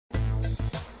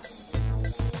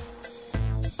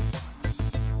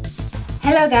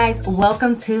Hello guys,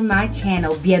 welcome to my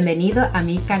channel. Bienvenido a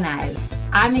mi canal.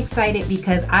 I'm excited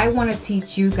because I want to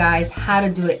teach you guys how to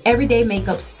do the everyday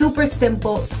makeup. Super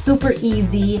simple, super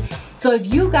easy. So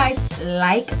if you guys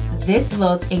like this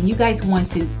look and you guys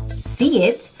want to see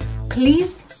it,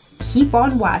 please keep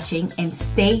on watching and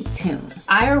stay tuned.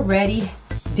 I already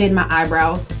did my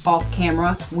eyebrows off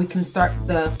camera. We can start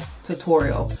the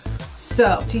tutorial.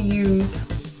 So to use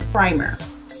primer,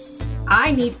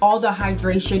 I need all the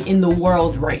hydration in the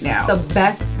world right now. The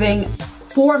best thing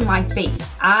for my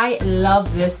face. I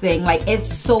love this thing. Like, it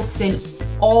soaks in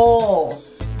all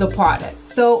the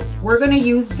products. So we're gonna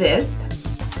use this.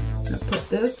 I'm gonna put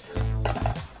this.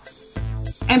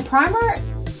 And primer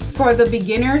for the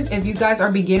beginners, if you guys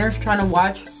are beginners trying to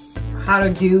watch how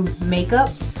to do makeup,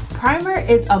 primer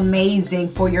is amazing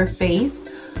for your face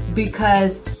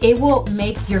because it will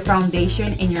make your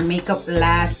foundation and your makeup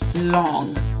last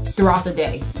long throughout the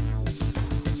day.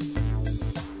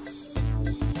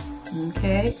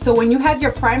 Okay, so when you have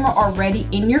your primer already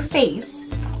in your face,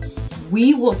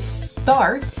 we will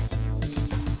start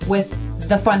with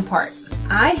the fun part.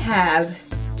 I have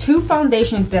two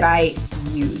foundations that I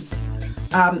use.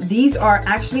 These are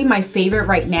actually my favorite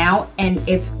right now, and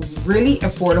it's really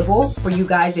affordable for you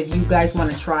guys if you guys want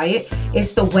to try it.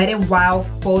 It's the Wet n Wild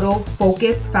Photo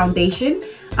Focus Foundation.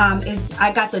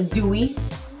 I got the Dewy.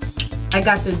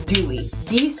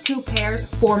 These two pairs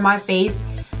for my face.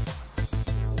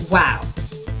 Wow.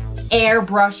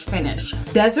 Airbrush finish.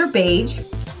 Desert Beige,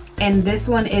 and this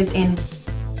one is in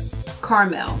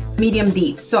Caramel, medium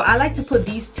deep. So I like to put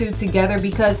these two together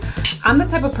because I'm the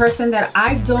type of person that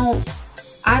I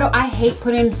hate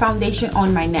putting foundation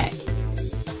on my neck.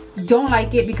 Don't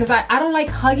like it because I don't like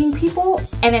hugging people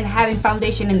and then having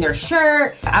foundation in their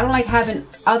shirt. I don't like having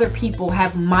other people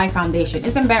have my foundation.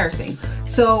 It's embarrassing.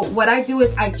 So what I do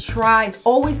is I try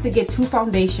always to get two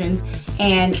foundations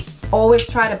and always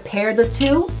try to pair the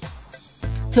two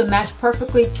to match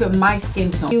perfectly to my skin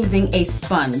tone using a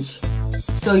sponge.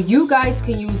 So you guys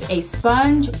can use a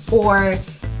sponge or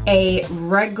a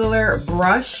regular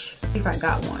brush if I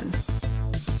got one.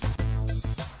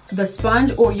 The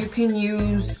sponge, or you can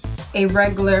use a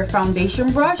regular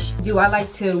foundation brush. I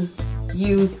like to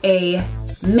use a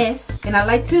mist, and I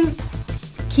like to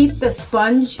keep the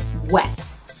sponge wet.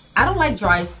 I don't like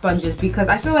dry sponges because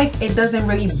I feel like it doesn't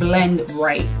really blend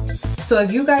right. So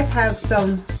if you guys have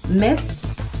some mist,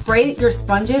 spray your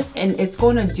sponges and it's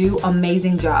going to do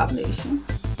amazing job. Nation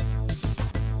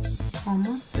on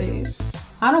my face.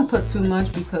 I don't put too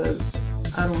much because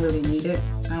I don't really need it.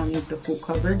 I don't need the full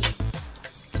coverage.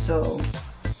 So,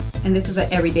 and this is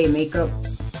an everyday makeup.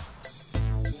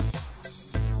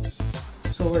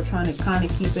 So we're trying to kind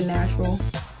of keep it natural.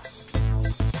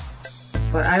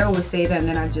 But I always say that and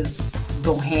then I just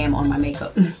go ham on my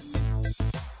makeup.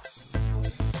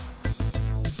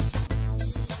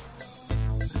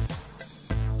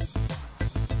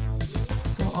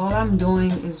 So all I'm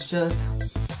doing is just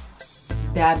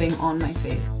dabbing on my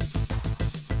face.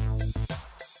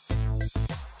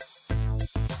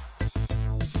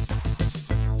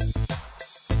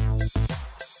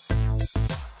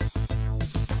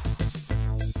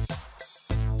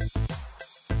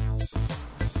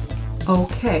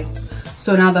 Okay,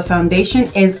 so now the foundation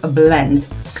is a blend.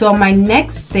 So my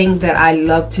next thing that I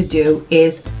love to do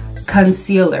is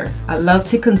concealer. I love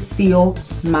to conceal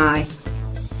my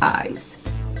eyes,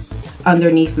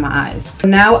 underneath my eyes.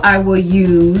 Now I will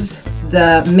use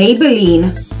the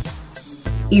Maybelline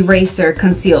Eraser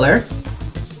Concealer.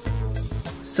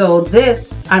 So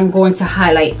this, I'm going to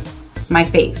highlight my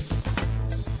face.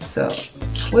 So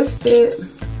twist it.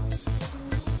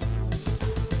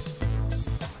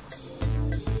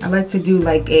 I like to do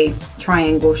like a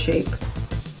triangle shape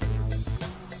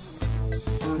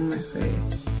on my face.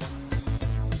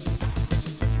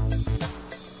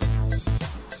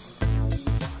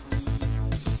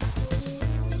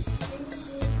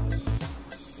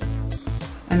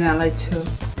 And then I like to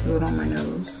do it on my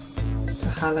nose to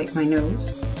highlight my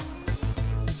nose.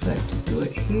 I like to do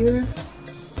it here,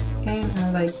 and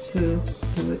I like to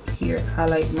do it here,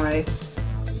 highlight my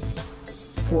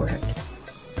forehead.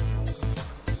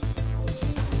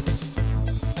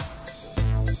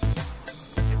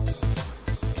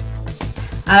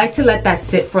 I like to let that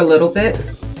sit for a little bit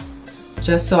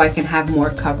just so I can have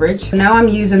more coverage. Now I'm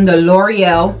using the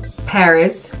L'Oreal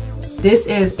Paris. This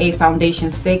is a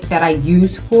foundation stick that I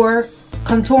use for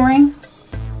contouring.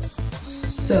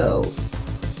 So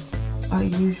I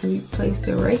usually place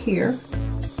it right here.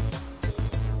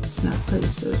 And I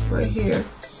place this right here.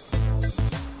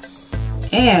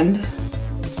 And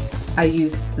I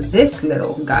use this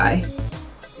little guy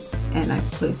and I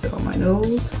place it on my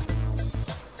nose.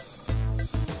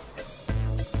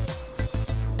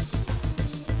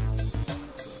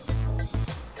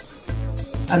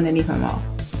 underneath my mouth.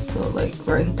 So like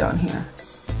right down here.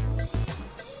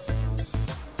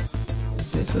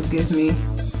 This will give me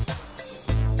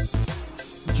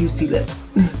juicy lips.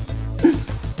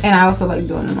 And I also like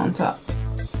doing it on top.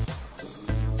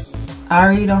 I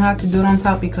already don't have to do it on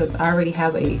top because I already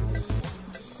have a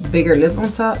bigger lip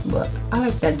on top, but I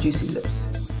like that juicy lips.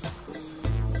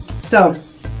 So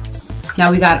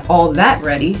now we got all that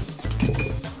ready.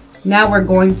 Now we're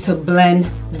going to blend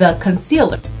the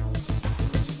concealer.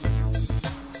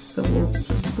 So we'll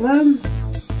just blend.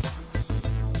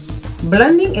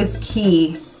 Blending is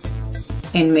key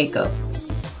in makeup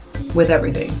with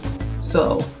everything.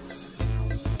 So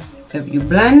if you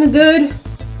blend good,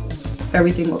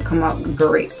 everything will come out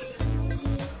great.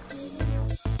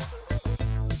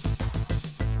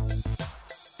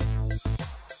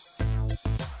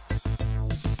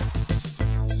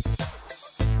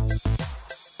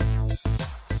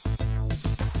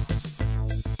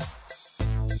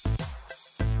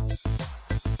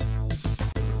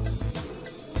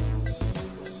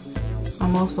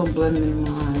 I'm also blending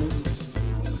mine.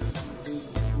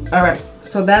 All right,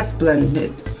 so that's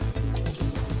blended.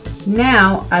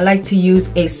 Now I like to use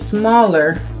a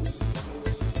smaller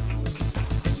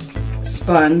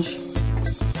sponge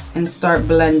and start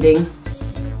blending.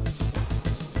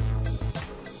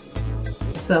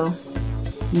 So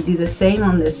you do the same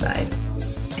on this side.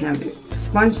 Now your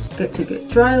sponge get to get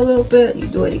dry a little bit, you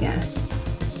do it again.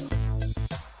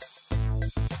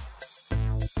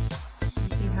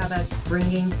 See how that's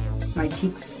bringing my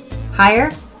cheeks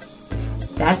higher?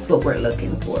 That's what we're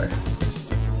looking for.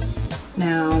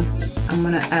 Now I'm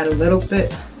gonna add a little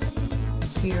bit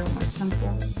here on my temple,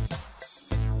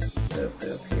 a little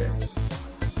bit up here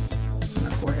on my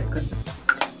forehead because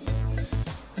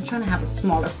I'm trying to have a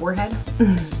smaller forehead.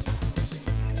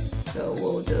 So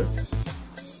we'll just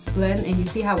blend, and you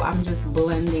see how I'm just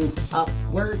blending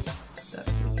upwards.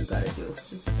 That's what you gotta do.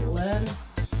 Just blend.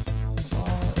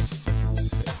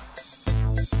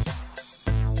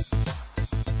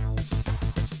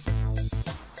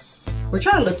 We're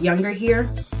trying to look younger here,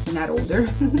 not older.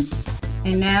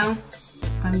 And now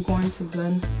I'm going to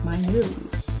blend my nose.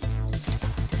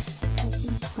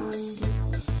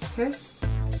 Okay.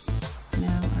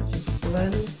 Now I'll just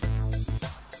blend.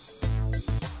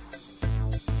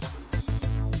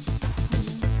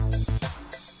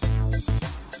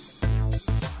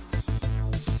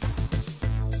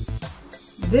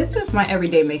 This is my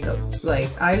everyday makeup. Like,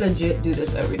 I legit do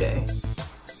this every day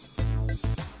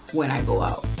when I go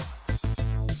out.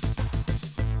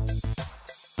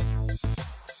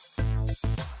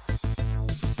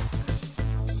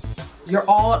 You're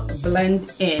all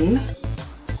blend in.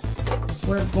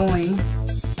 We're going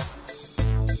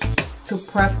to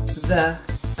prep the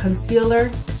concealer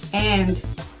and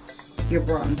your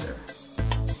bronzer.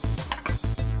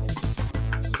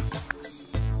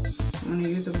 I'm gonna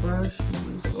use a brush, I'm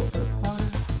gonna use a little bit of powder.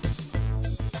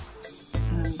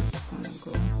 And I'm just gonna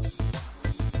go.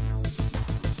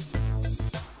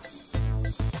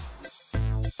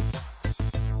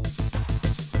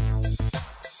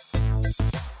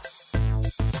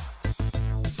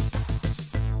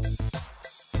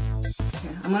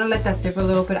 I'm gonna let that sit for a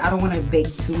little bit. I don't want to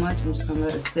bake too much. I'm just gonna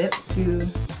let it sit to.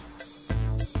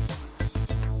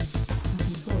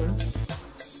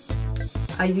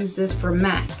 I use this for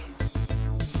MAC.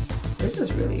 This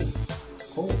is really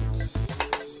cold.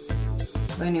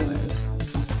 But anyways,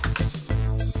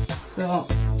 so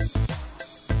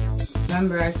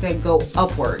remember I said go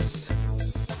upwards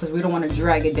because we don't want to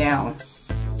drag it down.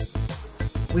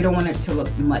 We don't want it to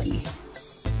look muddy.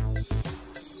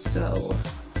 So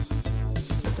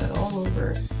all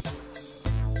over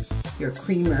your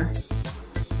creamer.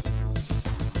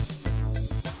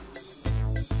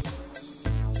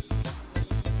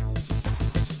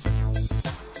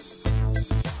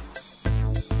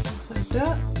 Just like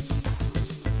that.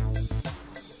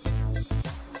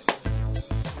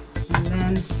 And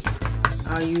then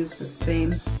I'll use the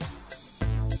same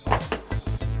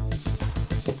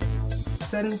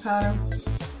setting powder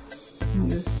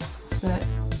and just set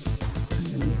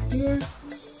underneath here.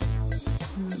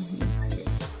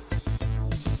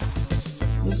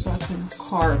 Just so I can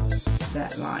carve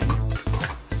that line.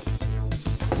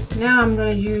 Now I'm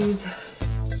going to use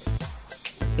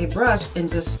a brush and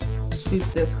just sweep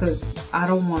this because I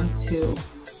don't want to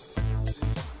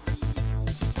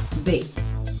bake.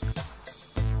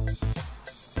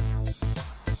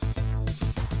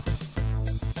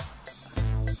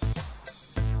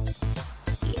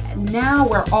 Yeah, now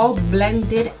we're all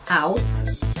blended out.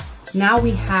 Now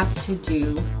we have to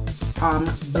do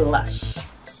blush.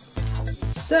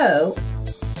 So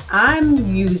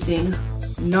I'm using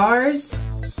NARS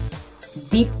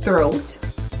Deep Throat.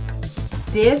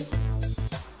 This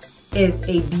is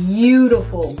a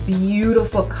beautiful,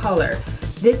 beautiful color.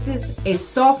 This is a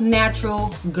soft,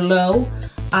 natural glow.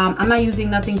 I'm not using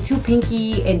nothing too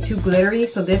pinky and too glittery,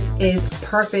 so this is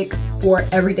perfect for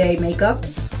everyday makeup.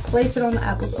 Place it on the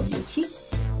apples of your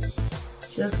cheeks,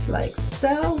 just like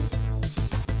so.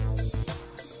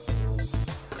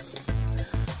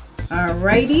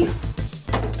 Alrighty.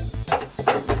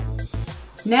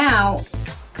 Now,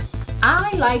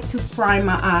 I like to prime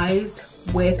my eyes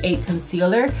with a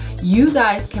concealer. You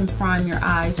guys can prime your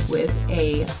eyes with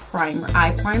a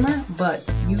eye primer, but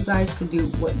you guys could do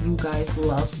what you guys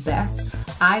love best.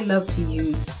 I love to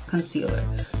use concealer.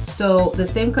 So the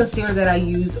same concealer that I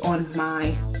use on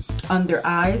my under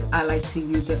eyes, I like to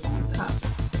use it on top.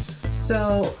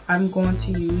 So I'm going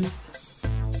to use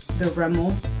the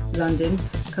Rimmel London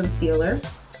concealer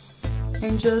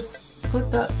and just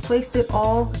place it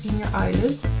all in your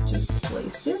eyelids. Just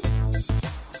place it.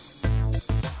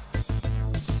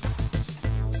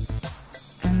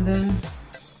 And then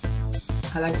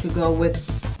I like to go with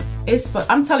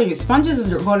I'm telling you, sponges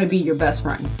are going to be your best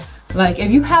friend. Like,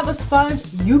 if you have a sponge,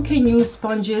 you can use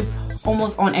sponges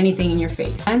almost on anything in your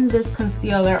face. And this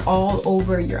concealer all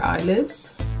over your eyelids,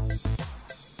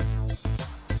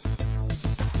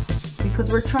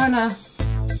 because we're trying to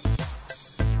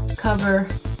cover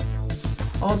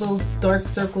all those dark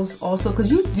circles also,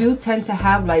 because you do tend to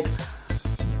have like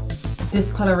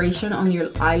discoloration on your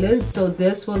eyelids, so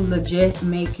this will legit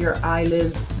make your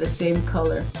eyelids the same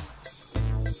color.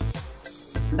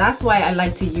 That's why I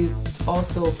like to use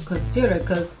also concealer,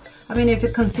 because I mean, if you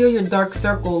conceal your dark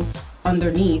circles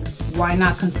underneath, why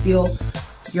not conceal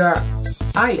your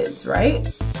eyelids, right?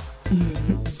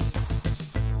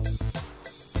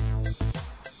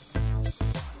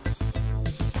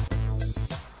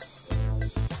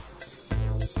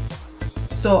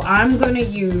 So I'm gonna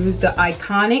use the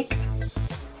Iconic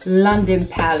London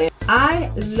palette.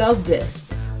 I love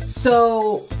this.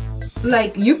 So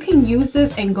like, you can use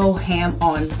this and go ham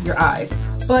on your eyes,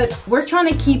 but we're trying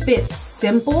to keep it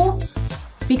simple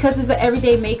because it's an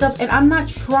everyday makeup, and I'm not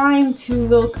trying to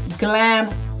look glam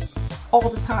all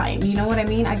the time, you know what I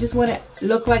mean? I just want to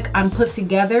look like I'm put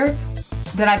together,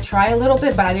 that I try a little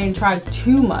bit, but I didn't try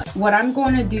too much. What I'm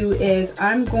going to do is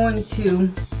I'm going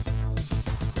to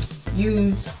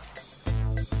use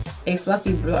a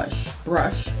fluffy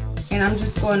brush, and I'm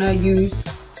just going to use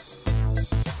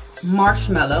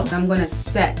Marshmallow. I'm going to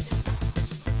set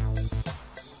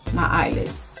my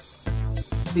eyelids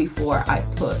before I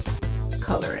put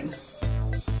color in.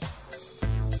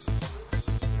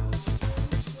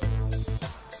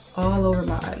 All over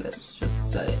my eyelids,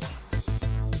 just set it.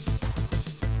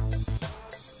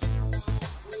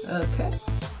 Okay.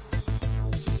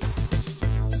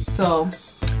 So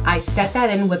I set that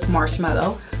in with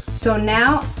Marshmallow. So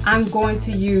now I'm going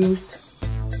to use,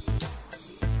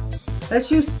 let's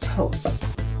use Taupe.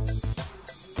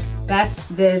 That's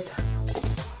this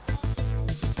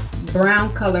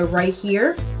brown color right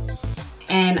here.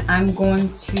 And I'm going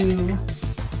to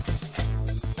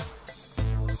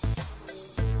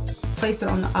place it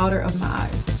on the outer of my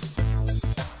eyes.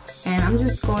 And I'm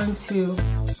just going to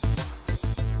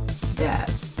dab,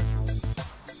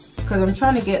 because I'm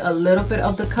trying to get a little bit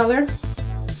of the color.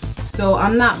 So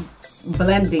I'm not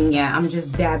blending yet, I'm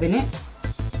just dabbing it.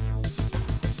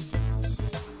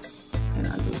 And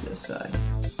I'll do this side.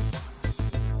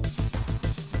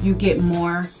 You get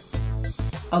more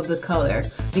of the color,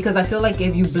 because I feel like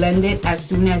if you blend it as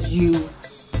soon as you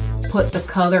put the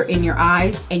color in your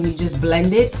eyes and you just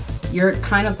blend it, you're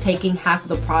kind of taking half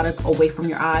the product away from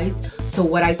your eyes. So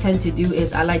what I tend to do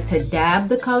is I like to dab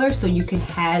the color so you can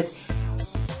have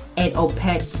an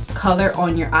opaque color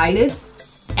on your eyelids,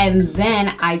 and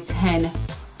then I tend,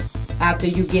 after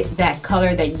you get that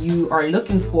color that you are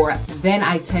looking for, then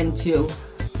I tend to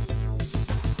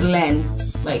blend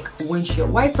like windshield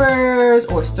wipers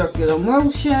or circular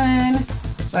motion,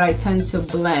 but I tend to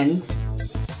blend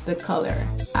the color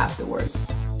afterwards.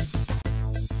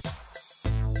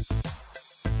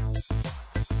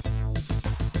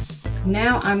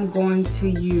 Now I'm going to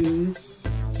use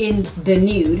in the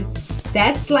nude.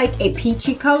 That's like a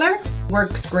peachy color.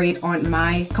 Works great on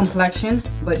my complexion,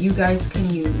 but you guys can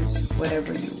use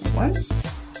whatever you want.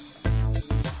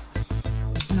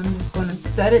 And I'm just gonna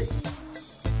set it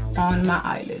on my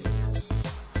eyelids.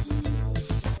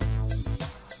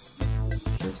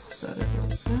 Just set it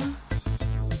like that.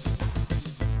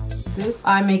 This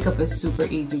eye makeup is super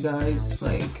easy, guys.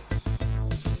 Like,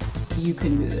 you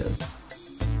can do this.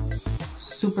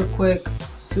 Super quick,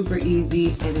 super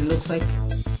easy, and it looks like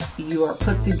you are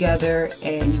put together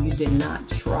and you did not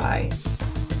try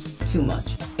too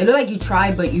much. It looked like you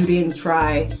tried, but you didn't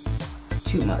try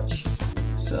too much.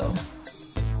 So,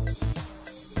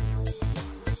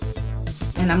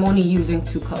 and I'm only using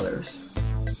 2 colors.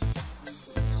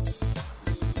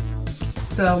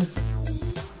 So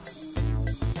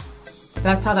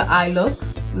that's how the eye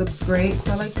looks great.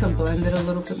 So I like to blend it a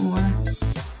little bit more.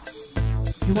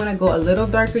 If you want to go a little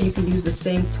darker, you can use the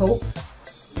same taupe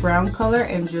brown color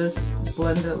and just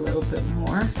blend it a little bit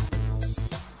more.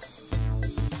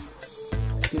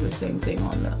 Do the same thing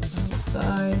on the other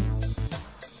side.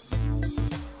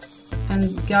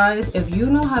 And guys, if you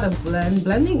know how to blend,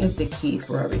 blending is the key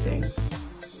for everything.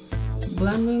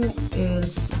 Blending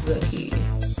is the key.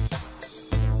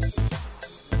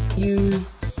 Use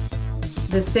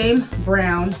the same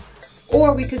brown,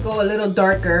 or we could go a little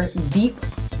darker, deep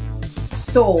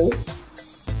soul,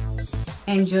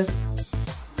 and just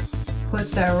put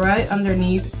that right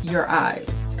underneath your eyes.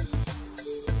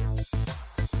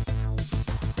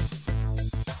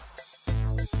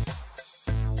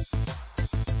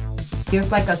 Gives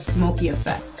like a smoky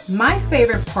effect. My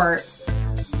favorite part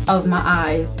of my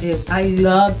eyes is I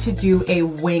love to do a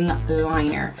wing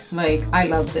liner. Like, I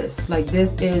love this. Like,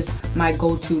 this is my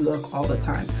go-to look all the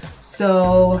time.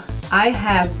 So I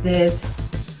have this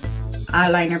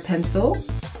eyeliner pencil,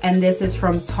 and this is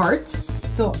from Tarte.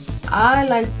 So I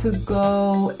like to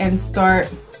go and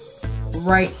start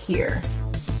right here.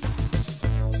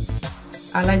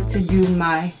 I like to do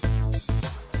my,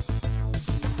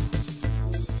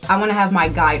 I want to have my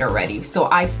guide already, so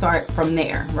I start from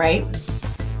there, right?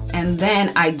 And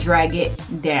then I drag it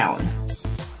down.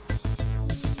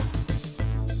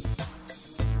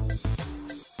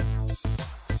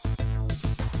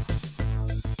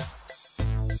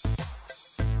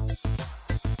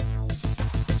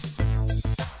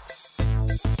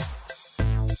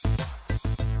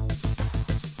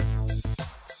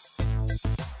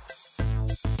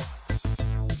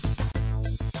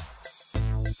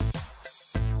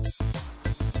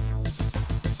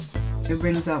 It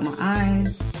brings out my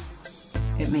eyes.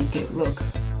 It make it look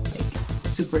like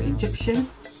super Egyptian,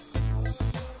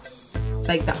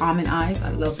 like the almond eyes.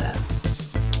 I love that.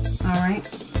 All right,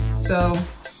 so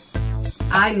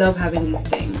I love having these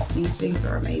things. These things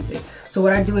are amazing. So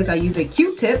what I do is I use a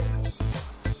Q-tip.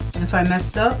 If I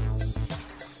messed up,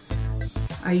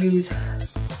 I use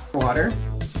water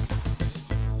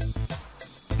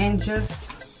and just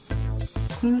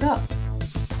clean it up.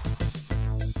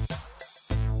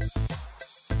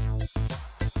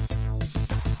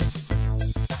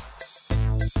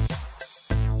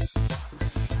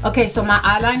 Okay, so my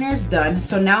eyeliner is done.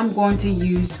 So now I'm going to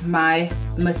use my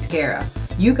mascara.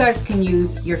 You guys can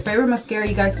use your favorite mascara.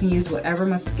 You guys can use whatever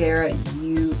mascara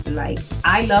you like.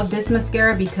 I love this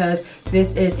mascara because this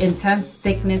is Intense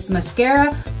Thickness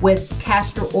Mascara with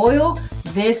castor oil.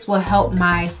 This will help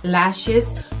my lashes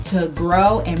to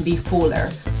grow and be fuller.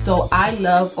 So I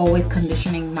love always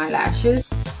conditioning my lashes.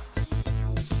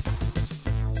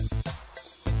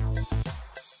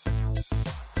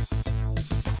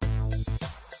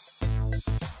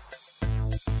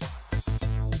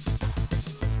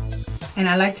 And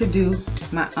I like to do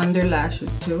my under lashes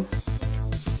too.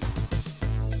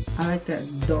 I like that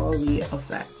dolly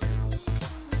effect.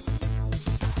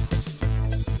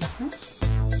 Okay.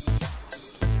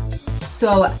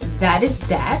 So that is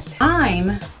that.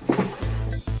 I'm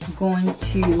going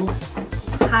to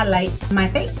highlight my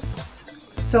face.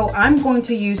 So I'm going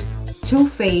to use Too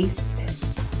Faced.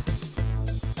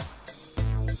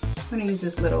 I'm going to use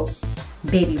this little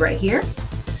baby right here.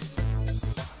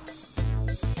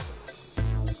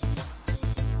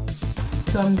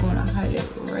 So I'm going to highlight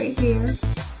right here.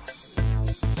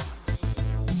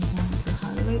 I'm going to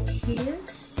highlight here.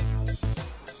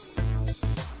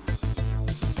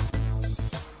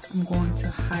 I'm going to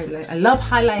highlight. I love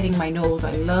highlighting my nose.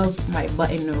 I love my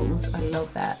button nose. I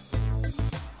love that.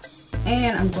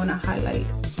 And I'm going to highlight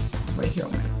right here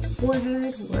on my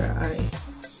forehead where I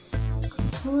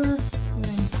contour.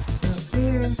 And up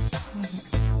here.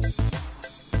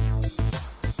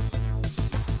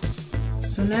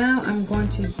 So now I'm going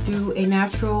to do a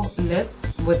natural lip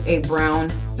with a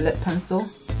brown lip pencil.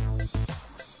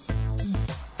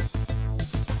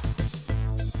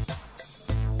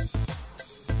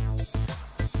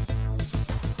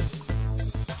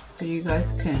 So you guys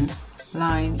can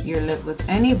line your lip with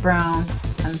any brown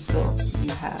pencil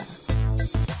you have.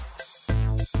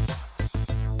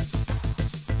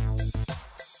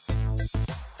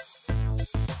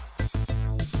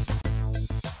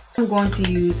 I'm going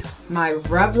to use my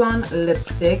Revlon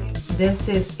lipstick. This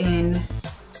is in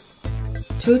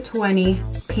 220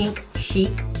 Pink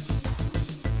Chic.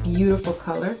 Beautiful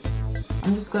color.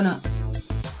 I'm just gonna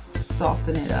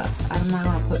soften it up. I'm not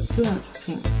gonna put too much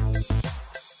pink.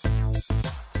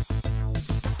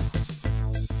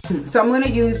 So I'm gonna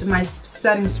use my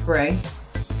setting spray.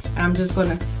 I'm just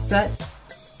gonna set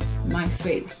my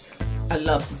face. I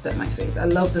love to set my face. I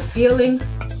love the feeling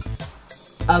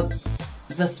of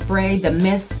the spray, the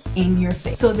mist in your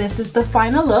face. So this is the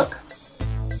final look.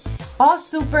 All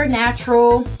super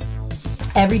natural,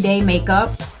 everyday makeup.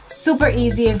 Super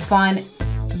easy and fun.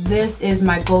 This is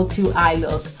my go-to eye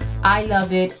look. I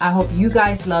love it. I hope you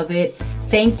guys love it.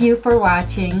 Thank you for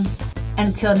watching.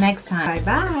 Until next time.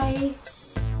 Bye-bye.